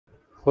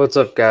What's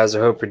up, guys? I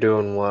hope you're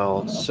doing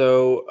well.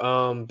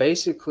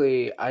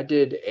 Basically, I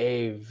did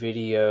a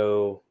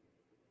video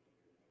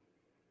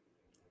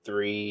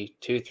 3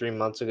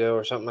 months ago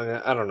or something like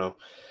that. I don't know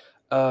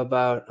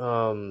about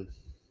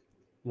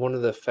one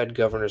of the Fed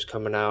governors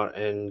coming out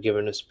and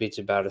giving a speech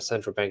about a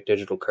central bank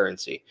digital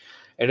currency,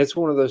 and it's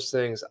one of those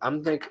things.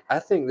 I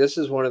think this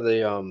is one of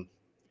the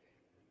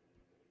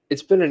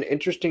It's been an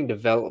interesting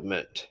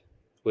development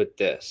with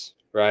this,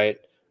 right?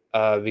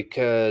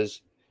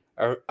 Because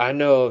I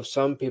know of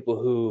some people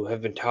who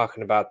have been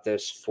talking about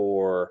this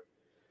for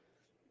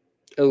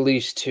at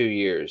least 2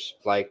 years,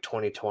 like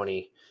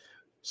 2020,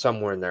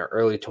 somewhere in there,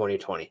 early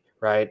 2020,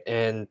 right?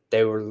 And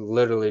they were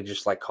literally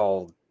just like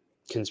called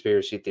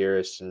conspiracy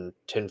theorists and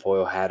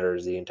tinfoil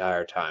hatters the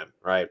entire time,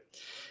 right?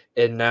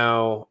 And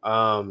now,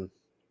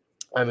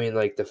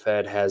 like the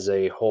Fed has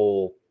a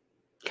whole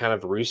kind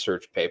of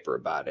research paper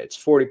about it. It's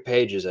 40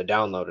 pages. I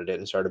downloaded it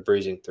and started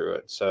breezing through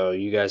it. So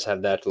you guys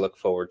have that to look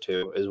forward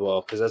to as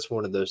well, because that's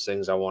one of those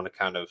things I want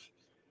to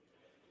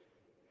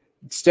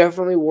it's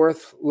definitely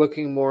worth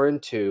looking more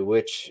into,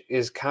 which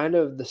is kind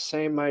of the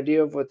same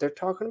idea of what they're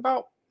talking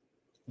about.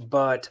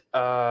 But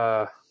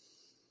I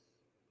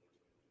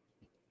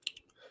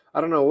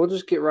don't know. We'll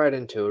just get right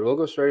into it. We'll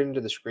go straight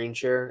into the screen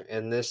share,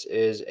 and this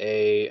is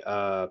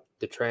the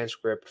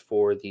transcript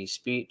for the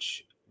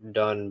speech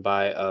done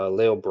by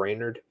Lael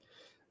Brainard,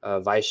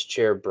 Vice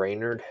Chair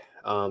Brainard.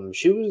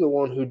 She was the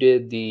one who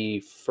did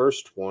the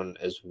first one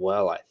as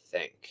well, I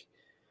think.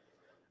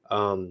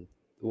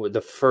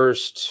 The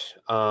first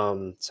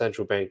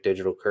central bank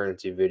digital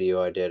currency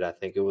video I did, I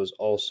think it was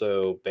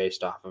also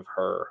based off of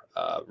her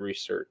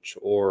research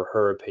or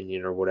her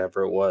opinion or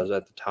whatever it was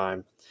at the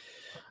time.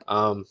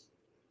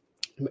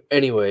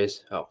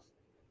 Anyways,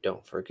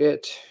 don't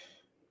forget,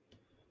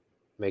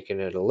 making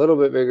it a little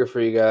bit bigger for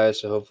you guys,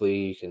 so hopefully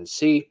you can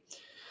see.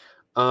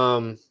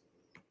 But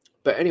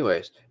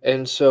anyways,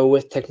 and so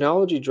with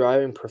technology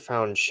driving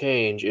profound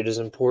change, it is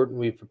important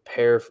we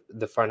prepare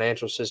the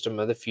financial system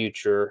of the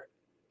future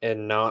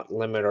and not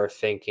limit our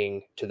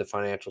thinking to the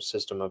financial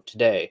system of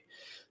today.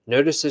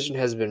 No decision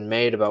has been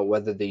made about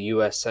whether the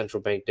U.S.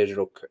 central bank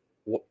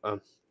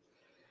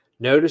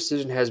no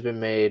decision has been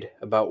made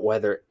about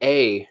whether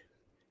a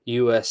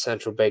U.S.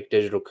 central bank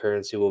digital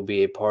currency will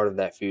be a part of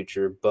that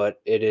future, but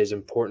it is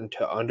important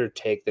to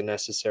undertake the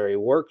necessary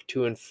work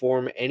to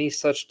inform any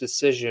such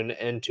decision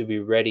and to be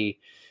ready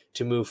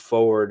to move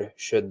forward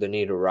should the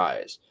need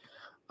arise.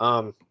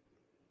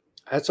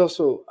 That's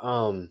also,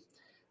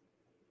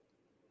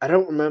 I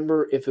don't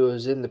remember if it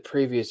was in the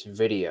previous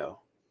video,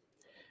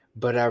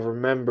 but I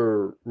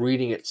remember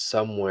reading it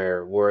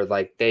somewhere where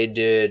like they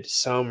did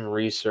some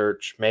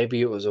research,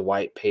 maybe it was a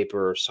white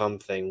paper or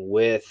something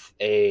with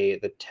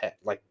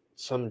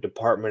some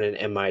department in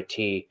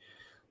MIT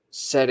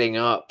setting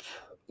up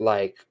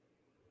like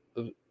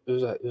it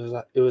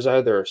was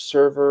either a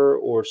server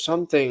or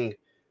something,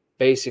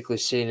 basically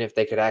seeing if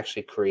they could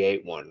actually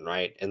create one,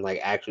 right, and like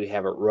actually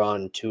have it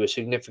run to a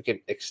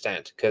significant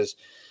extent. Because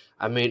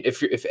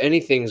if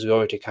anything's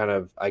going to kind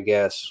of, I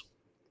guess,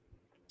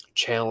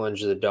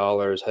 challenge the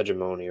dollar's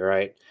hegemony,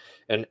 right,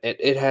 and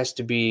it has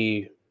to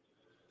be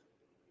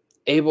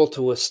able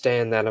to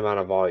withstand that amount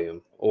of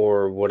volume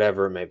or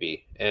whatever it may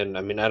be. And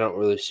I don't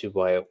really see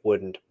why it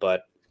wouldn't,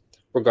 but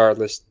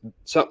regardless,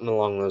 something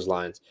along those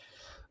lines.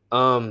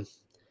 And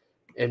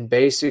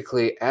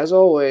basically, and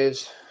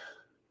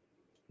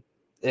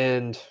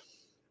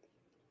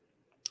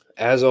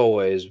as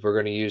always, we're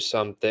going to use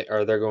something,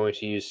 or they're going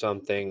to use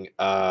something,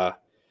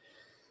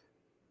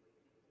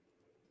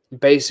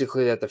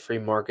 basically that the free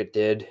market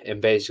did,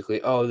 and basically,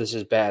 oh, this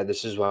is bad.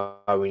 This is why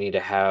we need to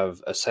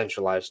have a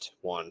centralized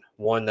one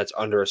that's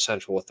under a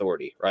central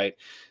authority, right?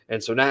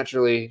 And so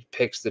naturally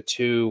picks the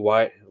two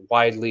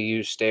widely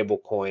used stable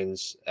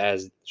coins,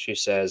 as she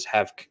says,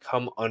 have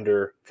come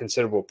under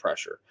considerable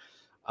pressure.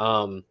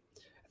 I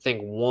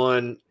think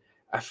one,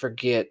 I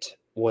forget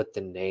what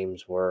the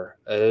names were.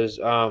 It was,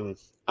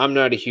 I'm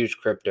not a huge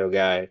crypto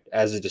guy,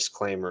 as a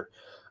disclaimer.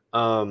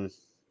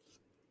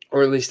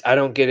 Or at least I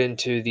don't get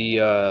into the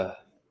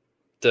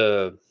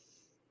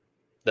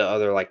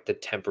other, like the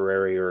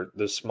temporary or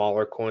the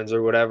smaller coins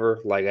or whatever.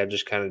 Like I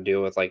just kind of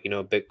deal with, like,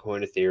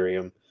 Bitcoin,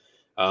 Ethereum.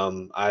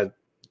 I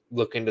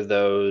look into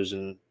those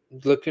and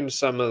look into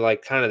some of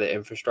like kind of the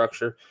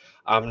infrastructure.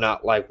 I'm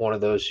not like one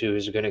of those who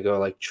is going to go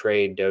like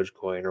trade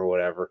Dogecoin or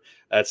whatever.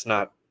 That's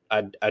not,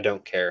 I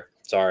don't care.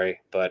 Sorry,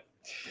 but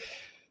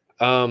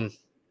I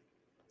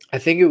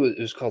think it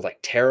was called like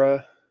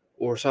Terra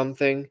or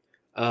something.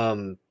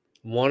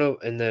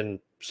 And then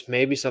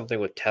maybe something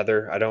with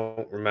Tether. I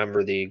don't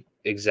remember the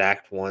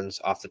exact ones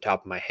off the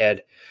top of my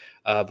head.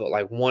 But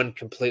like one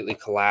completely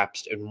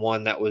collapsed, and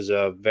one that was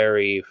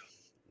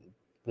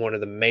one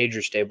of the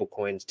major stable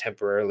coins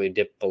temporarily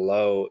dipped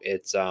below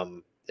its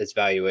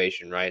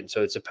valuation, right? And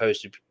so it's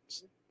supposed to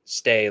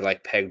stay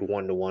like pegged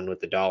 1-to-1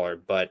 with the dollar,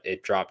 but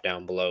it dropped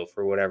down below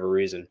for whatever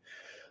reason.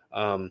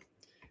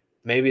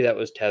 Maybe that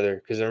was Tether,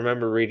 because I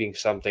remember reading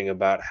something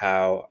about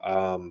how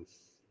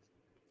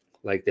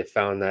Like they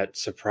found that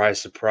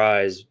surprise,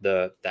 surprise,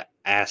 the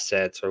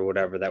assets or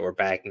whatever that were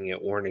backing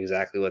it weren't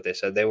exactly what they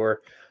said they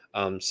were.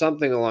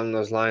 Something along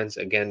those lines.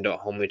 Again, don't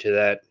hold me to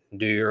that.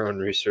 Do your own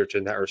research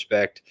in that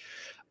respect.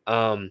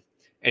 Um,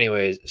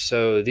 Anyways,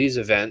 so these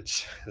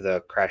events,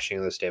 the crashing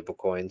of the stable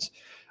coins,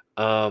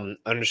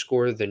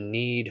 underscore the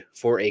need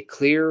for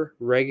clear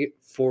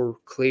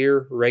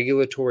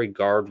regulatory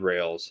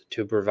guardrails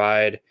to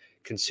provide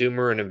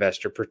consumer and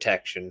investor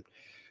protection,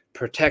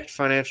 protect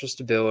financial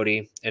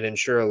stability, and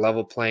ensure a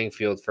level playing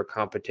field for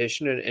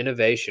competition and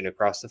innovation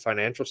across the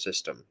financial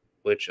system,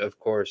 which, of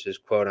course, is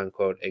quote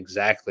unquote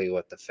exactly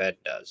what the Fed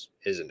does,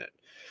 isn't it?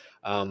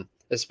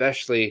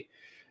 Especially,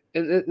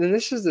 and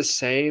this is the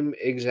same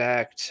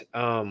exact,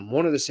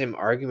 one of the same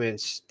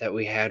arguments that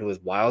we had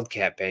with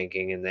wildcat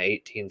banking in the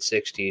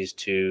 1860s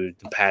to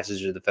the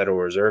passage of the Federal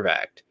Reserve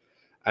Act.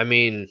 I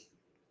mean,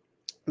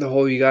 the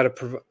whole you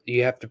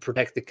have to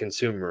protect the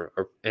consumer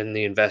and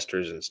the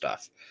investors and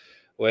stuff.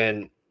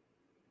 When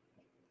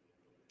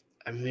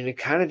I mean, it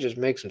kind of just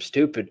makes them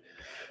stupid.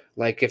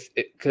 Like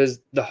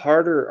because the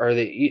harder or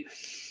the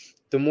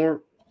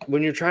more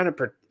when you're trying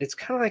to, it's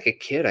kind of like a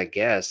kid, I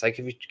guess. Like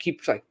if you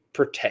keep like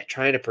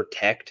trying to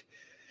protect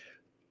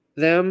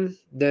them,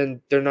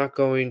 then they're not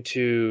going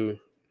to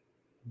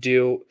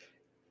deal.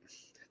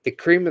 The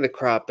cream of the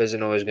crop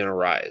isn't always going to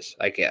rise,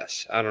 I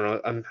guess. I don't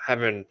know. I'm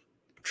having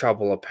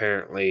trouble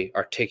apparently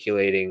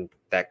articulating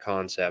that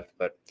concept,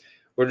 but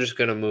we're just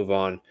going to move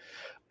on.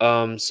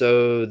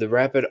 So the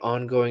rapid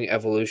ongoing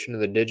evolution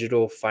of the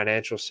digital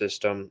financial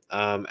system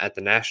at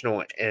the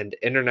national and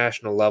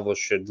international level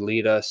should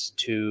lead us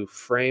to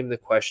frame the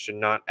question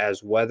not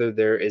as whether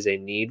there is a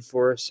need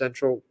for a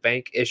central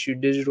bank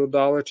issued digital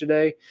dollar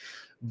today,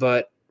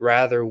 but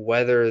rather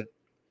whether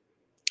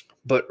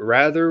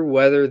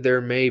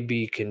there may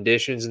be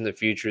conditions in the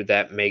future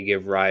that may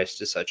give rise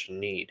to such a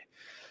need.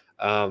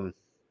 So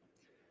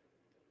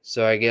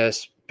I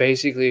guess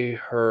basically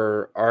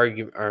her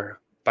argument,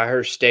 or by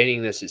her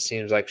stating this, it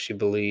seems like she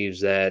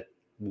believes that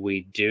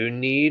we do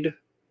need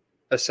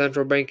a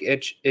central bank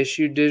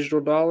issued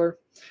digital dollar.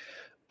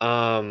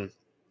 And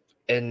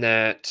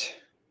that,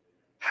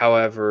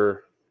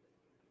 however,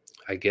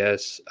 I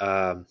guess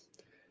the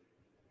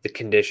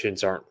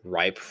conditions aren't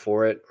ripe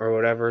for it or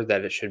whatever,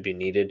 that it should be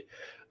needed.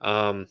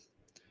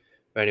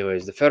 But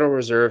anyways, the Federal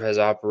Reserve has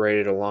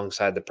operated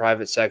alongside the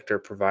private sector,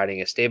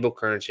 providing a stable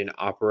currency and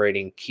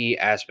operating key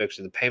aspects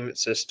of the payment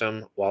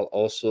system while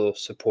also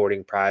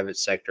supporting private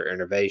sector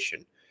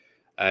innovation.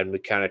 And we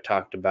kind of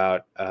talked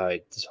about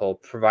this whole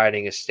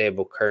providing a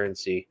stable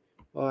currency.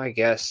 Well, I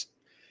guess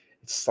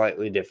it's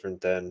slightly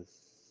different than,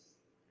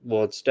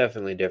 well, it's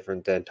definitely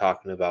different than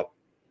talking about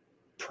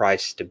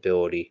price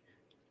stability.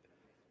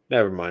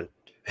 Never mind.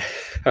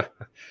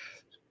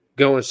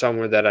 Going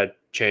somewhere that I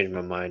changed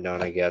my mind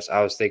on, I guess.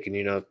 I was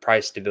thinking,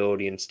 price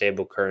stability and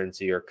stable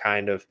currency are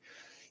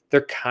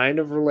they're kind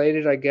of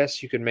related, I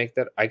guess you could make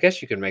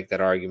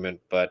that argument,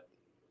 but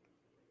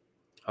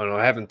I don't know,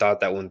 I haven't thought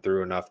that one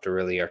through enough to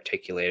really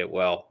articulate it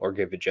well or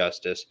give it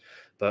justice.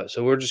 But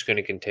so we're just going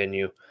to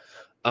continue.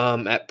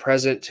 At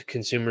present,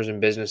 consumers and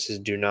businesses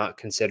do not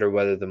consider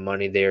whether the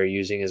money they are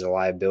using is a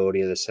liability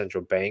of the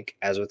central bank,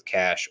 as with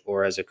cash,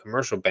 or as a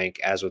commercial bank,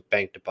 as with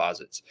bank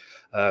deposits.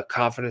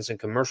 Confidence in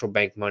commercial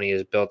bank money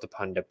is built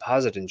upon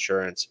deposit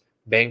insurance,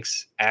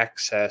 banks'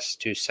 access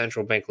to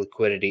central bank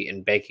liquidity,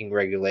 and banking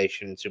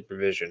regulation and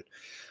supervision.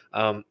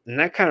 And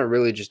that kind of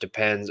really just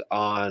depends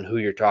on who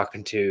you're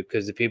talking to,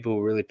 because the people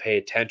who really pay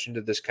attention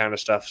to this kind of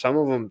stuff, some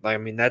of them, I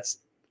mean, that's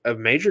a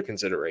major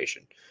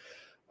consideration.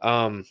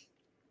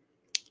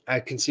 I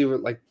can see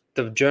what, like,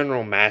 the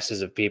general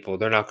masses of people,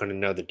 they're not going to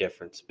know the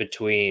difference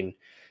between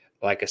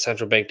like a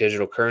central bank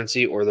digital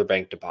currency or their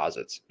bank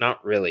deposits.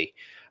 Not really,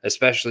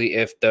 especially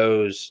if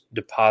those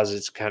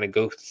deposits kind of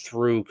go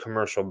through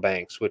commercial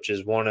banks, which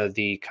is one of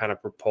the kind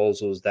of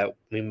proposals that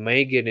we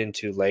may get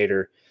into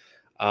later.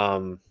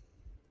 I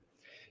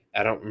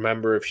don't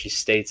remember if she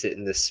states it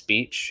in the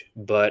speech,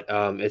 but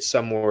it's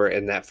somewhere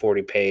in that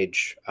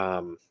 40-page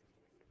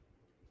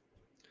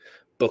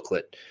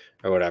booklet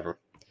or whatever.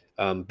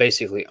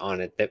 Basically on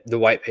it, the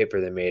white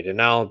paper they made.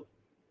 And I'll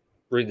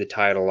read the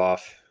title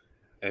off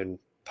and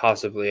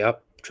possibly I'll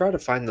try to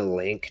find the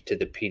link to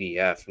the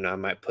PDF. And I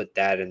might put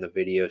that in the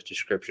video's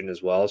description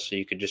as well. So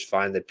you could just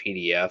find the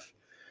PDF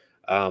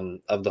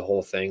of the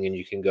whole thing and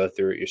you can go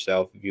through it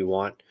yourself if you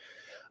want.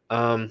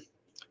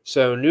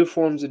 So new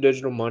forms of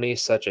digital money,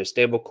 such as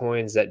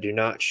stablecoins that do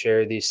not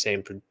share these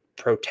same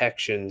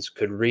protections,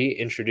 could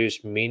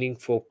reintroduce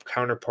meaningful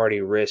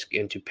counterparty risk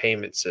into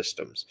payment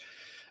systems.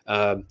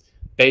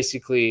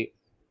 Basically,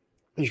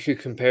 you could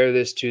compare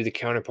this to the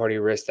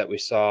counterparty risk that we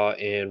saw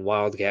in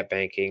wildcat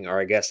banking, or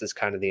I guess that's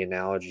kind of the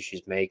analogy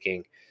she's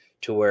making,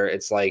 to where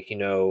it's like,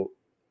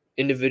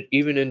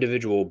 even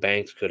individual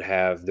banks could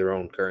have their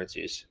own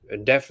currencies,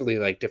 and definitely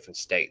like different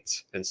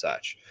states and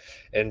such.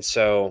 And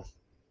so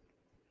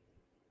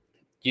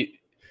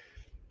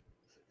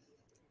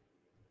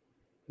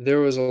there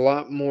was a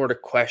lot more to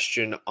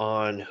question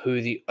on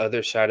who the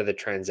other side of the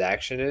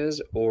transaction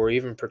is, or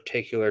even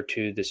particular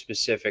to the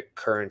specific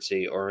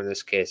currency, or in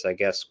this case, I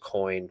guess,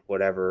 coin,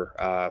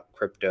 whatever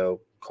crypto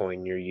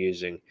coin you're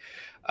using.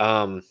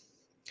 Um,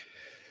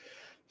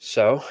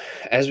 so,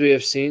 as we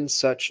have seen,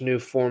 such new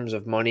forms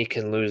of money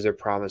can lose their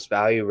promised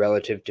value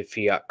relative to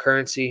fiat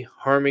currency,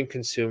 harming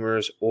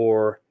consumers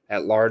or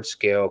at large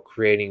scale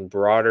creating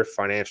broader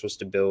financial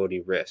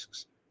stability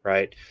risks,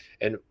 right?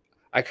 And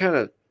I kind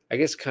of, I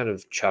guess, kind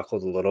of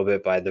chuckled a little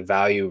bit by the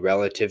value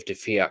relative to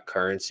fiat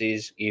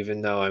currencies,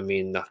 even though I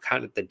mean, the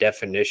kind of the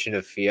definition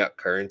of fiat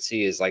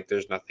currency is like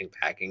there's nothing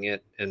backing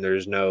it and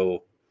there's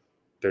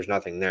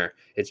nothing there.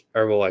 It's,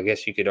 or well, I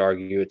guess you could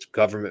argue it's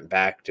government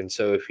backed. And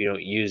so if you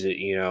don't use it,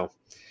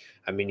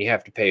 I mean, you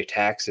have to pay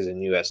taxes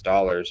in US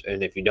dollars.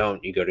 And if you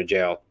don't, you go to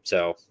jail.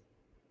 So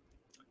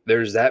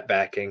there's that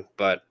backing,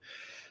 but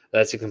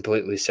that's a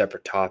completely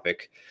separate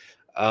topic.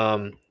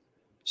 Um,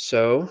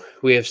 so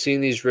we have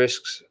seen these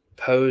risks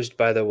posed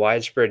by the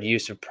widespread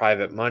use of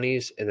private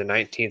monies in the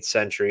 19th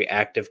century.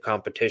 Active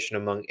competition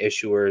among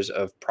issuers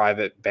of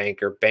private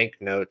banker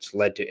banknotes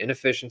led to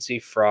inefficiency,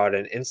 fraud,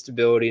 and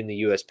instability in the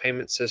U.S.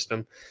 payment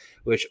system,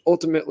 which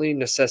ultimately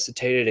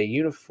necessitated a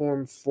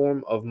uniform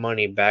form of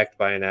money backed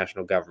by a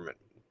national government.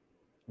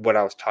 What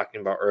I was talking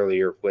about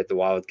earlier with the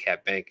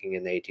wildcat banking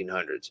in the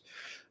 1800s.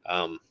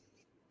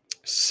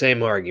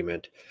 Same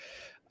argument.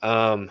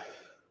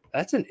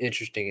 That's an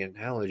interesting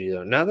analogy,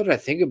 though. Now that I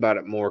think about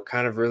it more,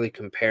 kind of really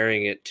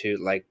comparing it to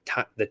like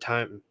the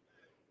time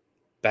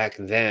back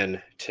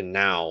then to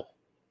now,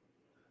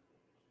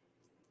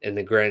 in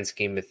the grand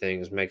scheme of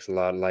things, makes a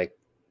lot of like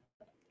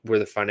where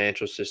the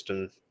financial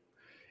system,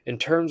 in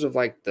terms of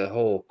like the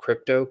whole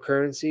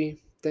cryptocurrency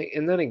thing.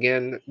 And then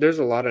again, there's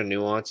a lot of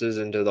nuances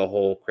into the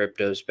whole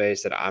crypto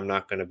space that I'm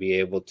not going to be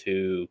able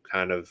to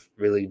kind of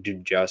really do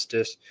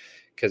justice,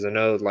 because I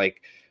know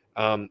like,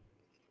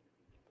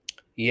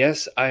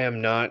 yes, I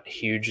am not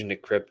huge into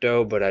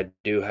crypto, but I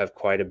do have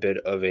quite a bit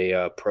of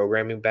a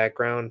programming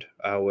background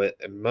with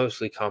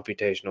mostly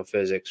computational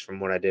physics from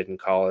what I did in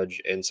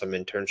college and some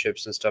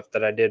internships and stuff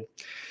that I did.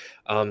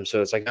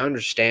 So it's like I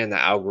understand the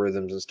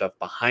algorithms and stuff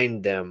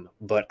behind them,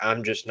 but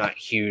I'm just not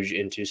huge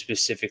into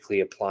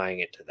specifically applying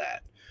it to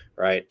that,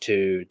 right?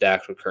 To the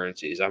actual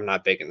currencies. I'm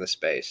not big in the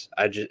space.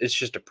 It's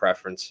just a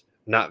preference.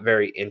 Not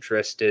very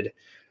interested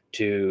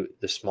to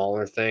the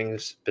smaller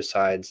things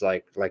besides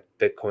like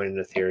Bitcoin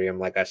and Ethereum,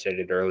 like I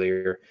stated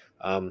earlier.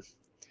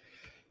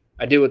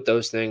 I deal with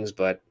those things,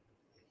 but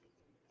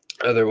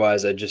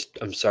otherwise,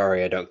 I'm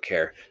sorry, I don't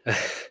care.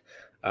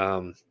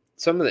 Some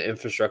of the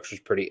infrastructure is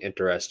pretty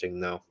interesting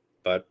though,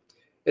 but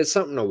it's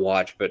something to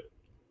watch. But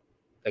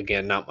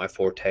again, not my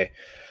forte.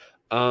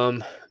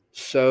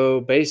 So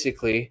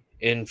basically,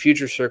 in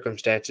future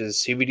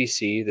circumstances,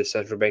 CBDC, the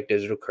central bank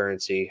digital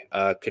currency,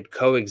 could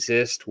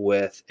coexist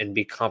with and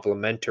be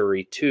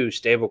complementary to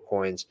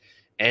stablecoins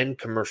and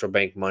commercial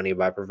bank money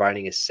by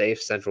providing a safe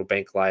central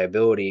bank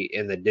liability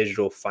in the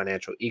digital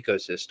financial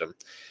ecosystem,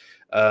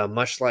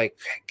 much like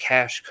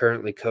cash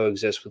currently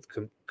coexists with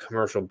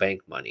commercial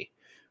bank money,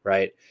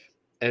 right?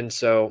 And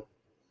so,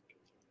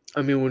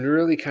 I mean, when you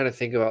really kind of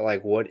think about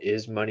like what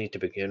is money to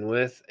begin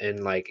with,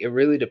 and like it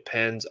really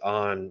depends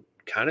on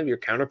kind of your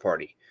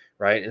counterparty,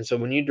 right? And so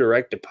when you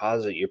direct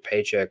deposit your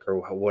paycheck or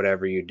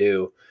whatever you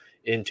do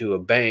into a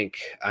bank,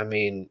 I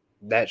mean,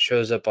 that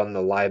shows up on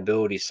the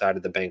liability side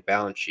of the bank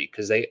balance sheet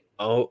because they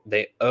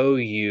owe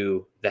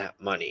you that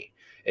money.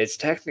 It's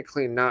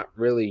technically not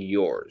really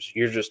yours.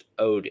 You're just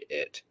owed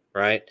it,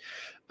 right?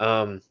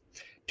 Um,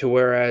 to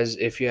whereas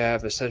if you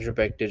have a central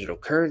bank digital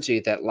currency,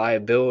 that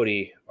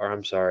liability, or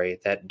I'm sorry,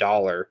 that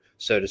dollar,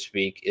 so to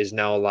speak, is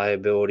now a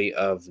liability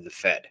of the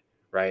Fed,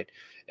 right?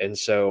 And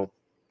so,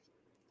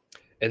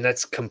 and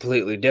that's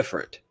completely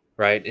different,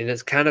 right? And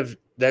it's kind of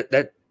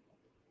that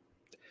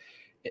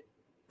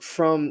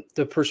from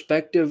the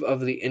perspective of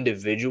the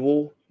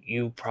individual,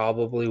 you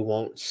probably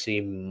won't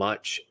see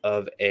much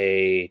of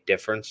a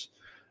difference.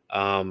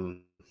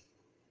 Um,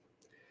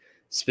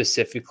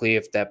 Specifically,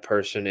 if that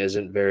person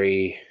isn't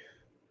very,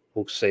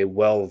 we'll say,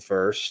 well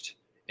versed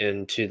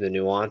into the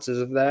nuances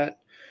of that.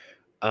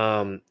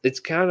 It's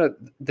kind of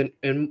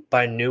and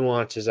by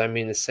nuances, I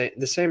mean the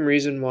same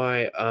reason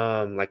why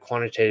like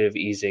quantitative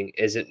easing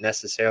isn't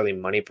necessarily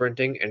money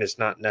printing, and it's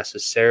not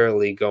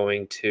necessarily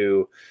going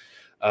to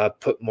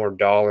put more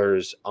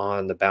dollars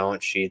on the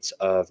balance sheets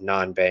of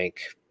non-bank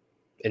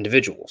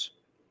individuals,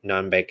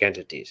 non-bank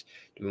entities,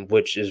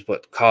 which is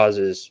what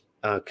causes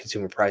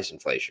consumer price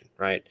inflation,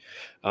 right?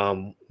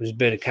 It's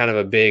been kind of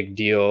a big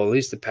deal, at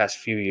least the past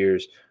few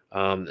years,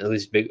 at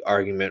least a big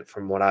argument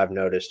from what I've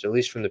noticed, at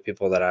least from the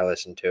people that I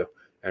listen to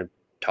and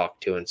talk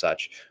to and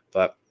such.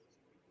 But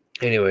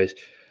anyways,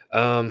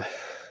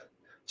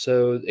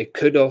 so it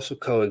could also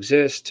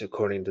coexist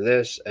according to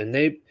this. And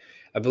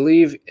I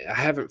believe, I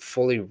haven't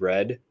fully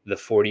read the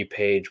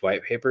 40-page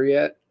white paper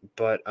yet,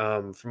 but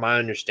from my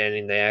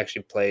understanding, they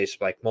actually place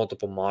like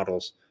multiple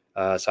models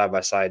side by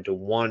side, to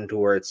one to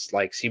where it's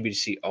like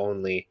CBDC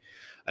only,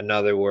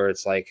 another where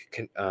it's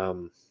like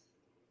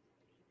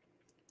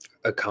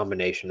a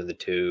combination of the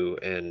two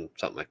and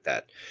something like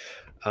that.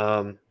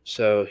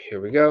 So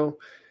here we go.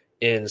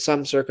 In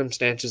some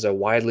circumstances, a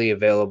widely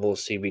available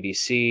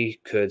CBDC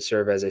could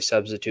serve as a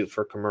substitute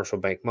for commercial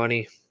bank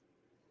money,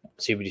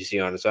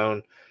 CBDC on its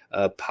own,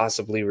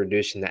 possibly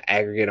reducing the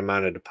aggregate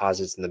amount of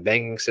deposits in the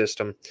banking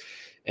system.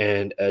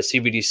 And a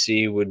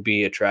CBDC would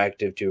be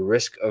attractive to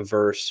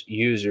risk-averse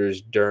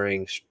users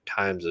during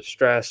times of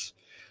stress.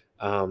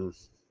 I'm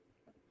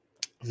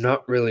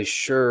not really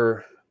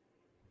sure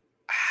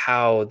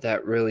how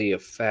that really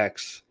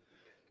affects,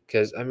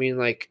 because I mean,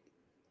 like,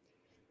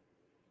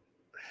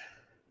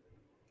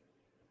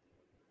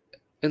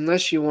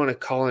 unless you want to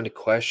call into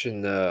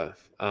question the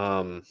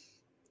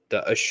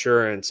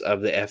assurance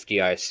of the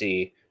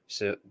FDIC,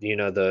 so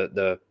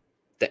the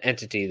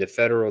entity, the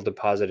Federal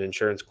Deposit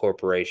Insurance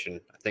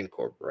Corporation, I think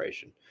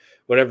corporation,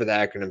 whatever the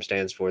acronym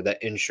stands for,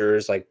 that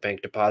insures like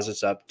bank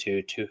deposits up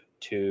to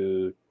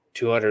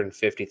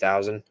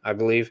 250,000, I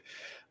believe.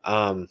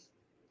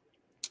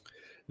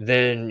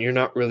 Then you're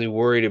not really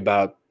worried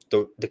about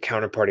the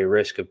counterparty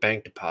risk of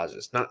bank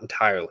deposits, not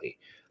entirely.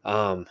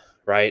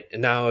 Right?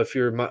 And now, if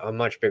you're a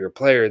much bigger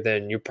player,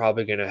 then you're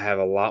probably going to have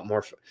a lot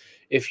more.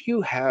 If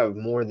you have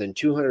more than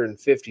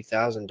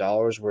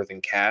 $250,000 worth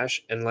in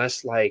cash,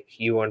 unless like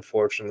you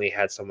unfortunately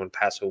had someone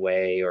pass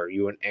away or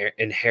you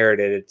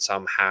inherited it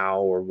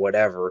somehow or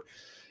whatever,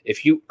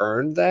 if you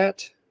earned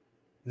that,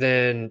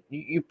 then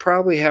you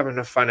probably have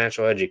enough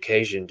financial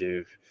education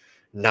to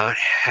not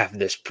have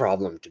this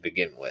problem to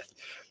begin with.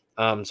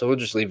 So we'll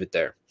just leave it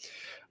there.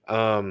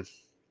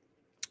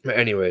 But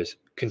anyways,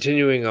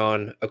 continuing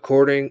on,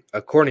 accordingly,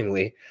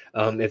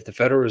 if the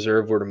Federal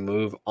Reserve were to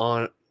move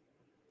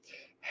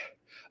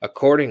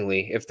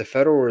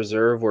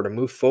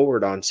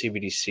forward on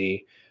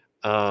CBDC,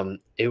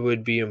 it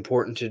would be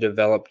important to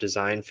develop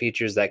design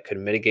features that could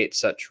mitigate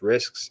such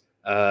risks,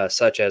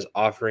 such as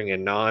offering a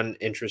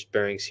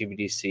non-interest-bearing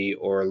CBDC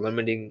or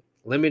limiting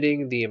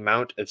the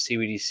amount of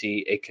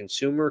CBDC a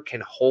consumer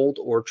can hold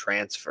or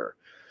transfer,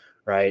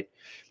 right?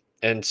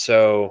 And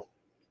so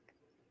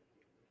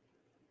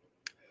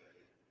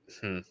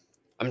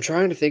I'm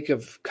trying to think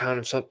of kind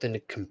of something to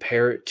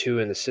compare it to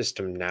in the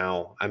system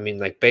now. I mean,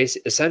 like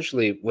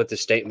essentially with the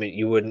statement,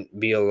 you wouldn't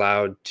be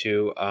allowed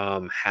to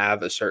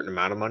have a certain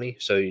amount of money.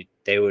 So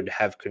they would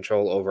have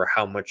control over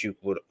how much you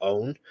would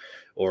own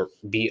or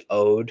be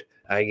owed,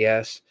 I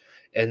guess.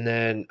 And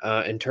then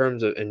and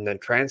then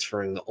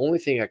transferring, the only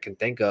thing I can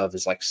think of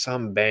is like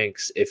some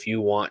banks, if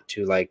you want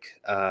to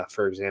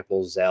for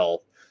example, Zelle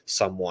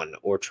someone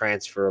or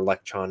transfer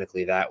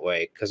electronically that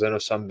way. Because I know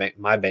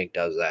my bank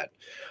does that.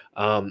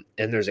 And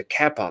there's a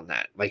cap on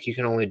that. Like you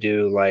can only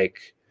do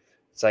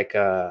it's like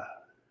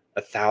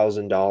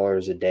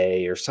 $1,000 a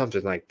day or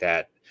something like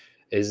that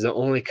is the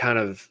only kind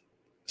of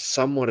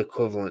somewhat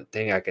equivalent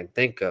thing I can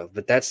think of,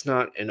 but that's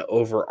not an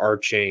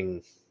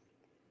overarching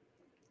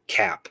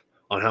cap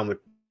on how much.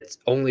 It's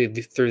only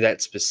through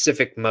that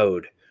specific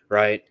mode,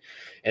 right?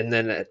 And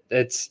then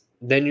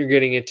then you're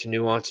getting into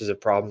nuances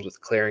of problems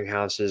with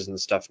clearinghouses and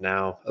stuff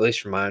now, at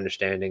least from my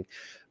understanding.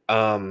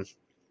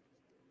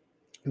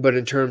 But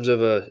in terms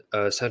of a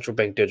central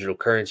bank digital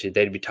currency,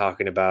 they'd be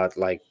talking about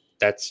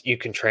you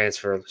can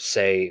transfer,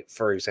 say,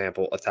 for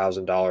example,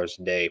 $1,000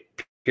 a day,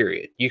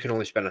 period. You can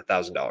only spend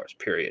 $1,000,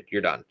 period.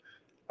 You're done.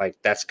 Like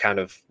that's kind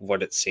of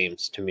what it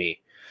seems to me.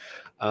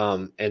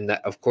 And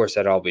that, of course,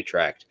 that'd all be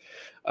tracked.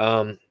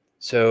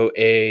 So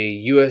a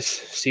US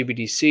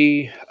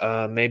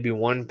CBDC may be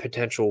one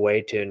potential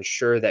way to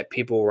ensure that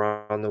people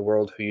around the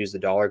world who use the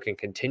dollar can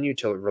continue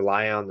to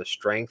rely on the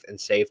strength and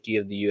safety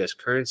of the US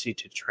currency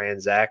to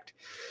transact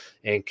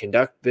and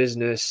conduct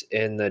business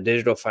in the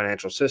digital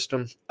financial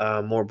system.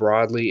 More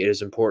broadly, it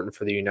is important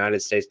for the United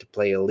States to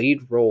play a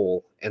lead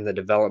role in the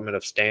development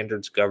of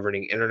standards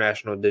governing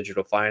international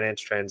digital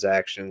finance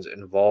transactions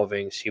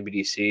involving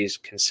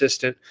CBDCs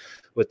consistent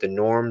with the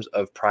norms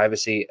of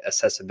privacy,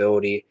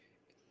 accessibility,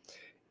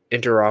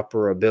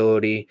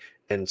 interoperability,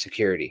 and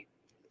security,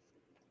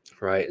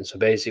 right? And so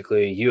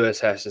basically,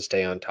 U.S. has to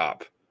stay on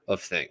top of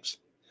things.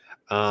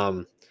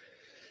 And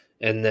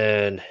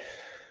then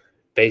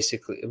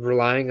basically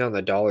relying on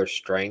the dollar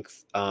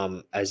strength,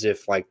 as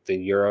if like the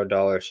euro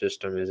dollar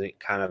system isn't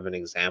kind of an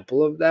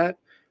example of that,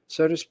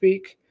 so to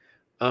speak.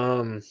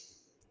 But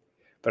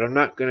I'm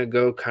not going to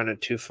go kind of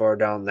too far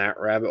down that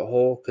rabbit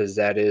hole because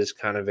that is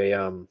kind of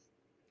a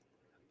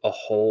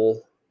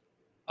hole.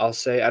 I'll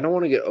say I don't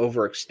want to get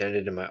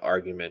overextended in my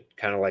argument,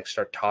 kind of like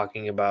start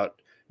talking about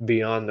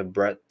beyond the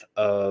breadth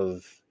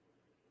of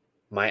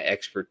my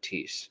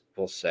expertise,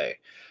 we'll say,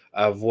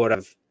 of what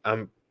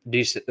I'm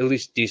at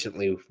least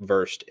decently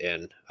versed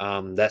in.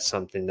 That's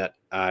something that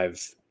I'm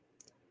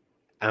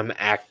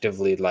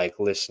actively like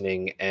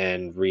listening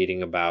and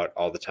reading about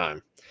all the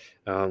time,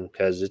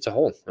 because it's a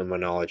hole in my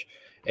knowledge,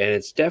 and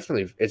it's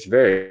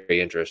very,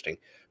 very interesting.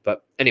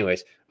 But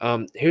anyways,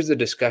 here's the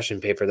discussion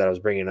paper that I was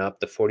bringing up,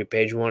 the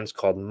 40-page one. It's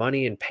called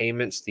Money and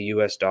Payments, the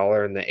U.S.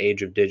 Dollar in the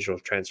Age of Digital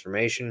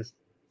Transformation.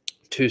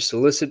 To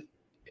solicit...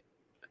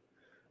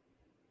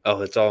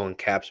 Oh, it's all in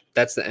caps.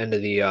 That's the end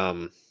of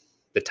the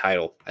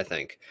title, I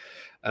think.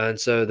 And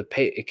so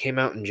it came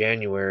out in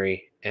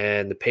January,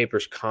 and the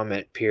paper's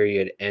comment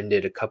period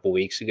ended a couple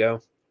weeks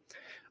ago.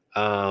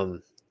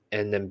 And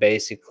then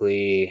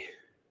basically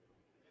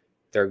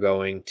they're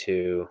going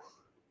to,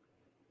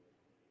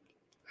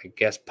 I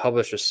guess,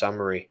 publish a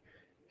summary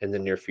in the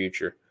near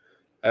future.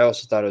 I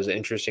also thought it was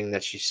interesting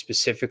that she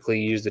specifically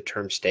used the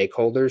term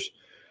stakeholders.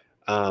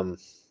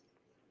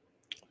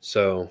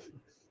 So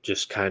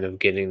just kind of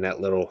getting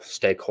that little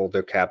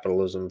stakeholder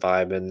capitalism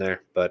vibe in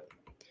there, but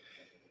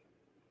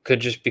could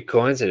just be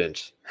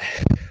coincidence.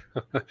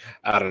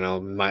 I don't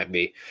know, might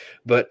be.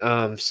 But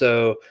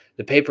so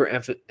the paper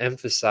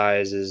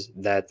emphasizes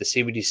that the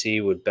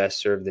CBDC would best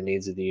serve the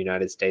needs of the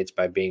United States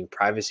by being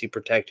privacy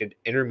protected,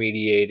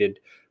 intermediated,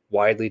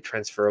 widely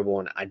transferable,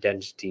 and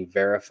identity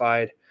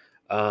verified.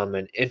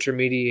 An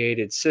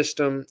intermediated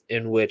system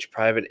in which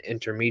private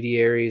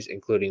intermediaries,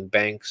 including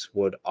banks,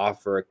 would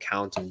offer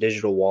accounts and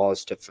digital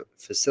wallets to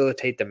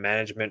facilitate the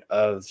management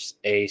of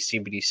a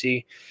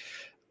CBDC.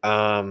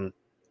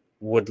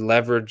 Would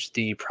leverage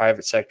the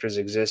private sector's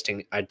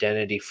existing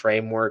identity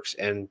frameworks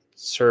and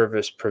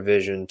service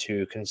provision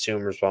to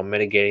consumers while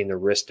mitigating the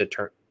risk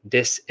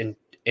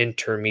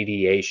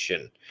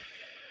disintermediation.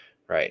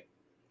 Right.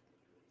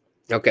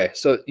 Okay,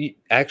 so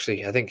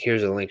actually, I think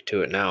here's a link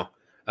to it now.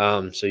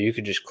 So you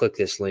could just click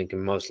this link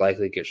and most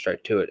likely get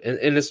straight to it.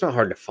 And it's not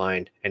hard to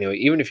find. Anyway,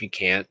 even if you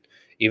can't,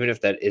 even if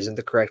that isn't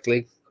the correct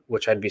link,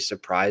 which I'd be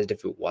surprised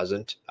if it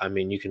wasn't. I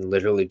mean, you can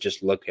literally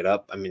just look it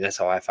up. I mean, that's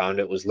how I found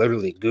it, was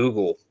literally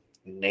Google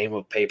name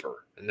of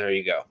paper, and there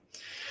you go.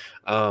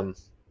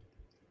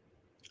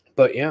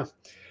 But yeah,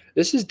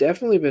 this has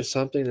definitely been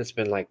something that's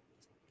been like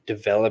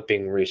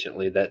developing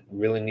recently that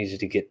really needs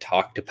to get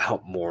talked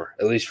about more,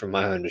 at least from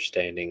my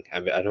understanding. I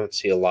mean, I don't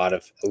see a lot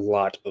of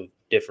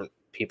different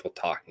people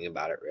talking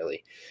about it. Really,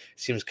 it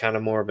seems kind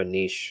of more of a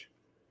niche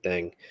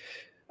thing.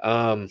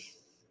 But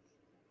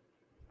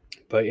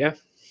yeah,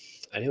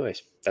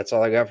 anyways, that's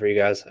all I got for you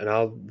guys, and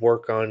I'll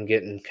work on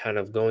going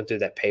through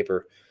that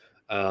paper.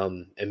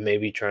 And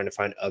maybe trying to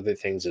find other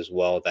things as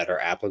well that are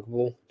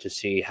applicable to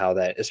see how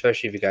that,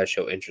 especially if you guys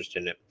show interest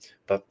in it.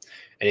 But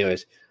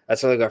anyways,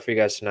 that's all I got for you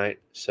guys tonight.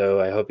 So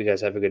I hope you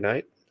guys have a good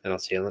night, and I'll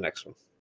see you on the next one.